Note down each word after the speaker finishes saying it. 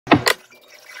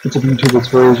It's a YouTube, it's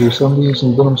Razer, so I'm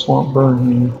using Venom Swamp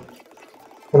Burn here.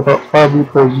 Got about 5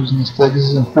 repros using this deck. This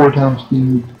is in 4 times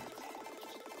speed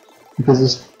because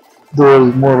this duel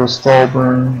is more of a stall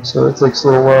burn, so it takes a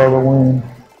little while to win.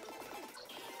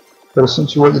 But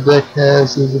essentially what the deck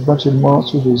has is a bunch of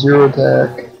monsters with 0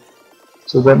 attack,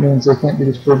 so that means they can't be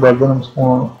destroyed by Venom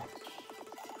Swamp.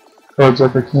 Cards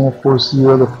like Arcana Force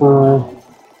Zero, the Fool,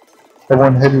 that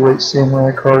one heavyweight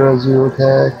samurai card has 0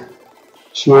 attack,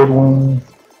 Shield Wing,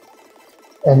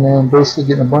 and then basically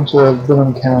getting a bunch of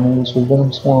Venom counters with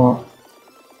Venom Swamp.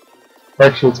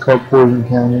 Actually, it's called Poison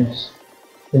counters.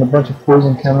 Getting a bunch of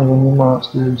Poison counters on new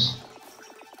monsters,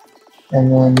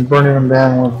 and then burning them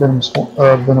down with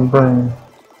Venom Burn.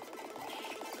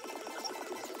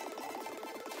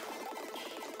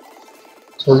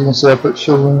 So as you can see, I put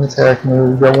Shield Wing attack mode.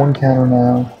 We've got 1 counter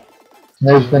now. And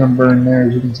there's Venom Burn there,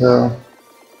 as you can tell.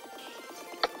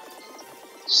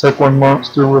 Select 1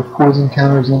 monster with poison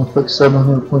counters and inflict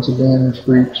 700 points of damage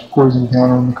for each poison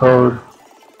counter on the card.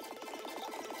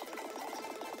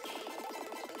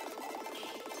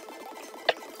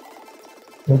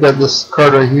 We've got this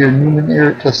card right here, Newman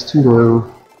Eric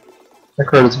Testudo. That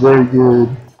card is very good.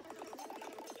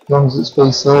 As long as it's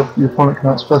face up, your opponent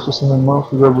cannot special summon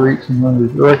monsters over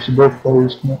 1800. Or actually both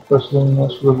players cannot special summon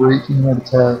monsters over 1800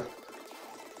 attack.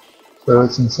 So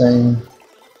it's insane.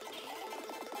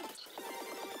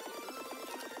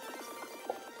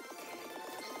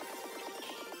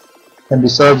 And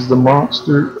besides the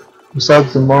monsters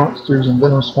and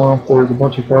Venom Swamp, there's a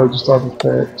bunch of cards with stop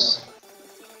effects.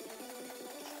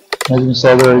 As you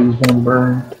saw there, I used Venom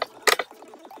Burn.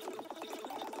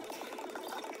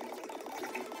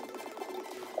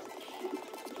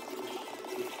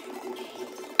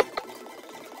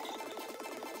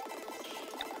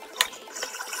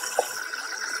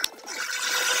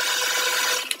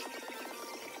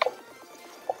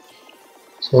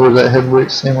 So there's that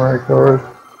heavyweight samurai card.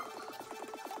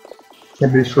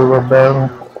 Can't be destroyed by battle.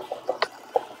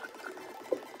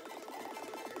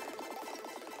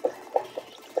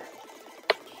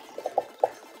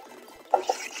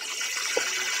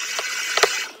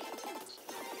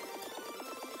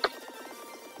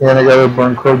 Yeah, and I got other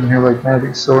burn cards in here like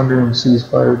Magic Cylinder and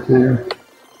Ceasefire too.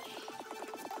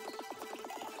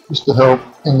 Just to help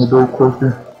in the duel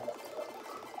quicker.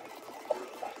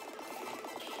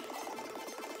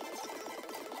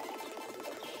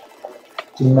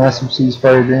 Some massive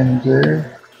Ceasefire damage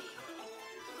there.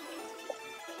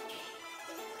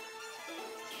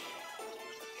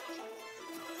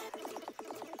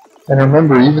 And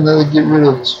remember, even though they get rid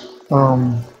of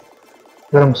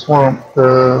Venom Swamp,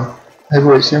 the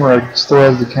heavyweight samurai still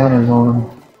has the counters on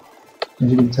him,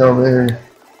 as you can tell there.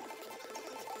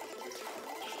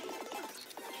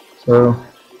 So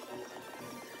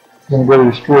I'm gonna go to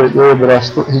destroy it there, but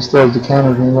he still has the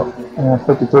counters, and I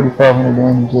inflicted 3,500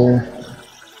 damage there.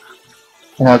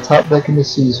 And I top deck into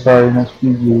Ceasefire, and that's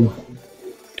Yugioh.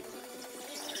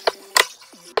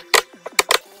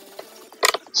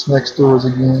 This next duel is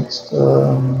against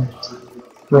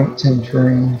rank 10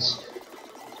 trains.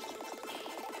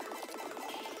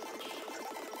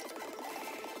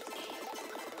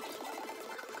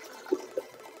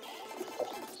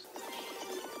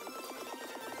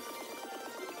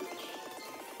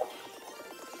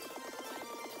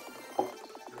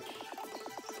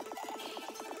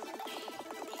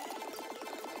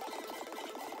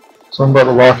 So I'm about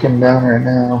to lock him down right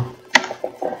now.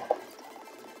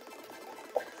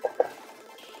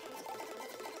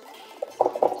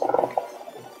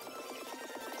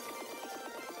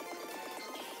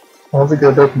 I don't think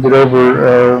I'll be able to get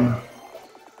over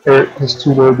Eric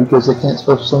Testudo because I can't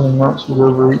special summon monsters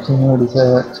over 1800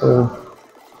 attack, so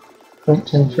I think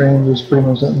 10 frames is pretty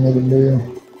much nothing they can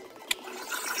do.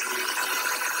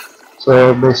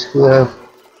 So basically I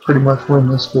pretty much win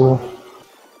this duel.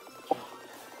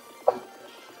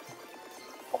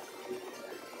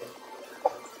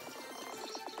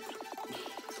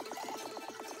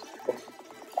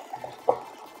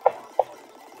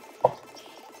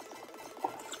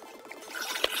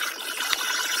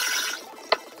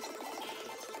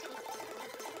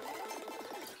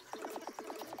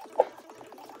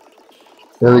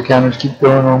 The other counters keep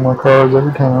going on my cards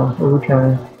every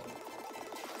turn.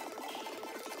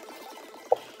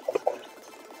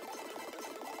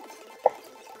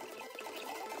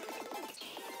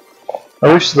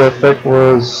 I wish the effect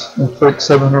was inflict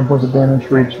 700 points of damage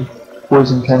for each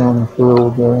poison counter on the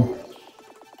field,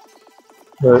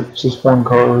 but it's just 1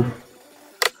 card.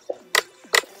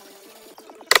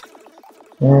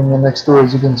 And the next door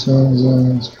is against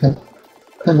Zings,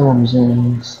 Pendulum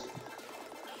Zings.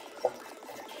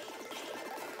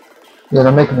 Yeah,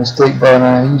 I make a mistake by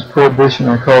now. I used Prohibition,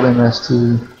 I called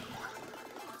MS2.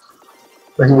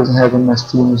 But he doesn't have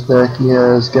MS2 in his deck, he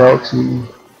has Galaxy,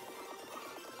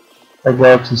 a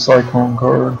Galaxy Cyclone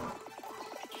card.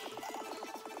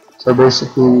 So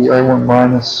basically I went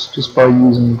minus just by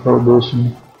using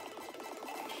Prohibition.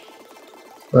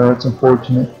 It's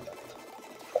unfortunate.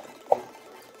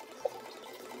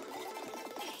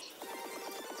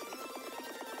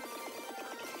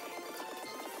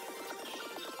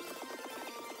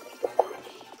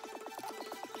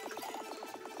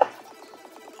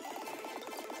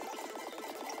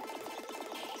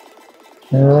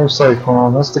 Yeah, there's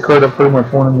Cyclone. That's the card that pretty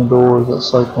much won in the door, is that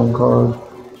Cyclone card.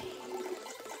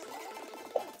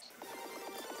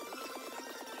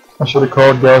 I should have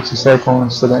called Galaxy Cyclone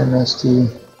instead of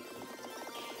MS2.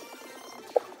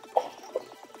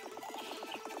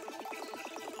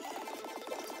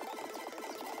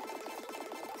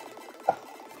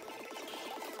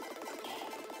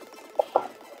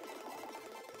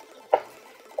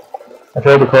 I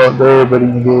tried to call it there, but he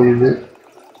negated it.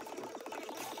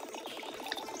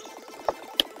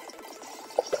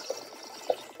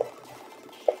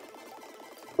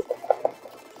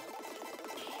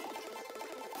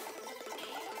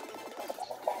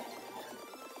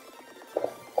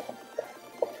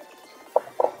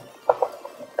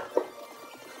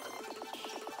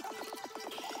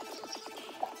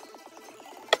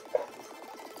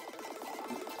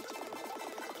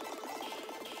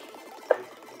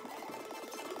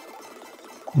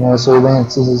 Yeah, so he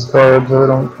lances his cards so they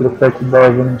don't get affected by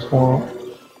Venom Swamp.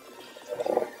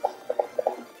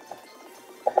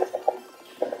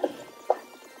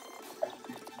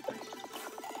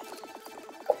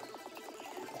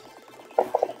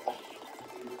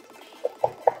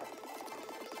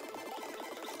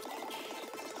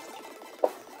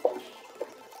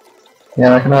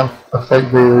 Yeah, I cannot affect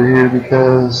Vader here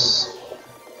because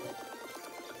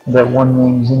that one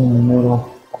wing's in the middle.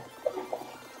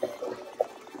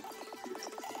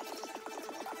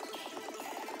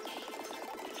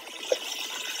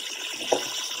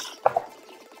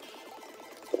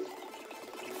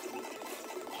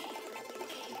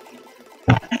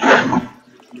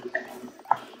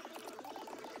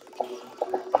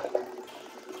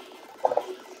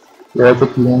 Yeah, I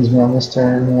think he ends me on this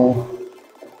turn, yeah.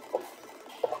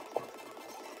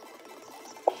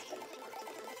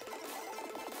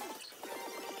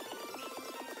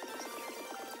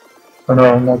 Oh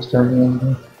no, next turn he ends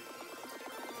me.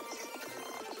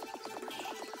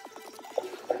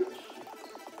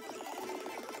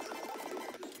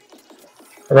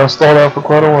 I gotta stall out for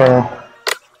quite a while.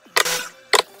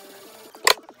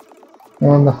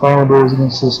 And the final duel is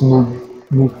against this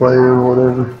new player or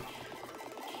whatever.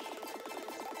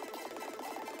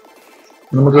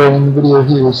 I'm gonna go ahead and end the video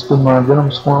here, spin my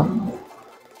Venom Swamp.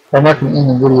 I'm not gonna end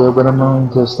the video, but I'm going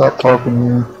to stop talking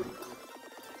here.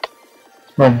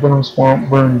 My Venom Swamp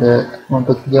Burn deck. I want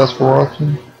to thank you guys for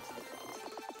watching.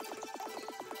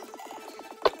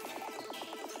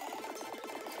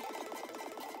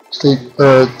 Stay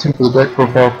tuned for the deck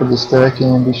profile for this deck,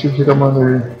 and be sure to check out my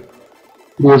other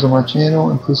videos on my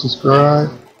channel, and please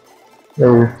subscribe.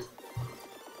 Later.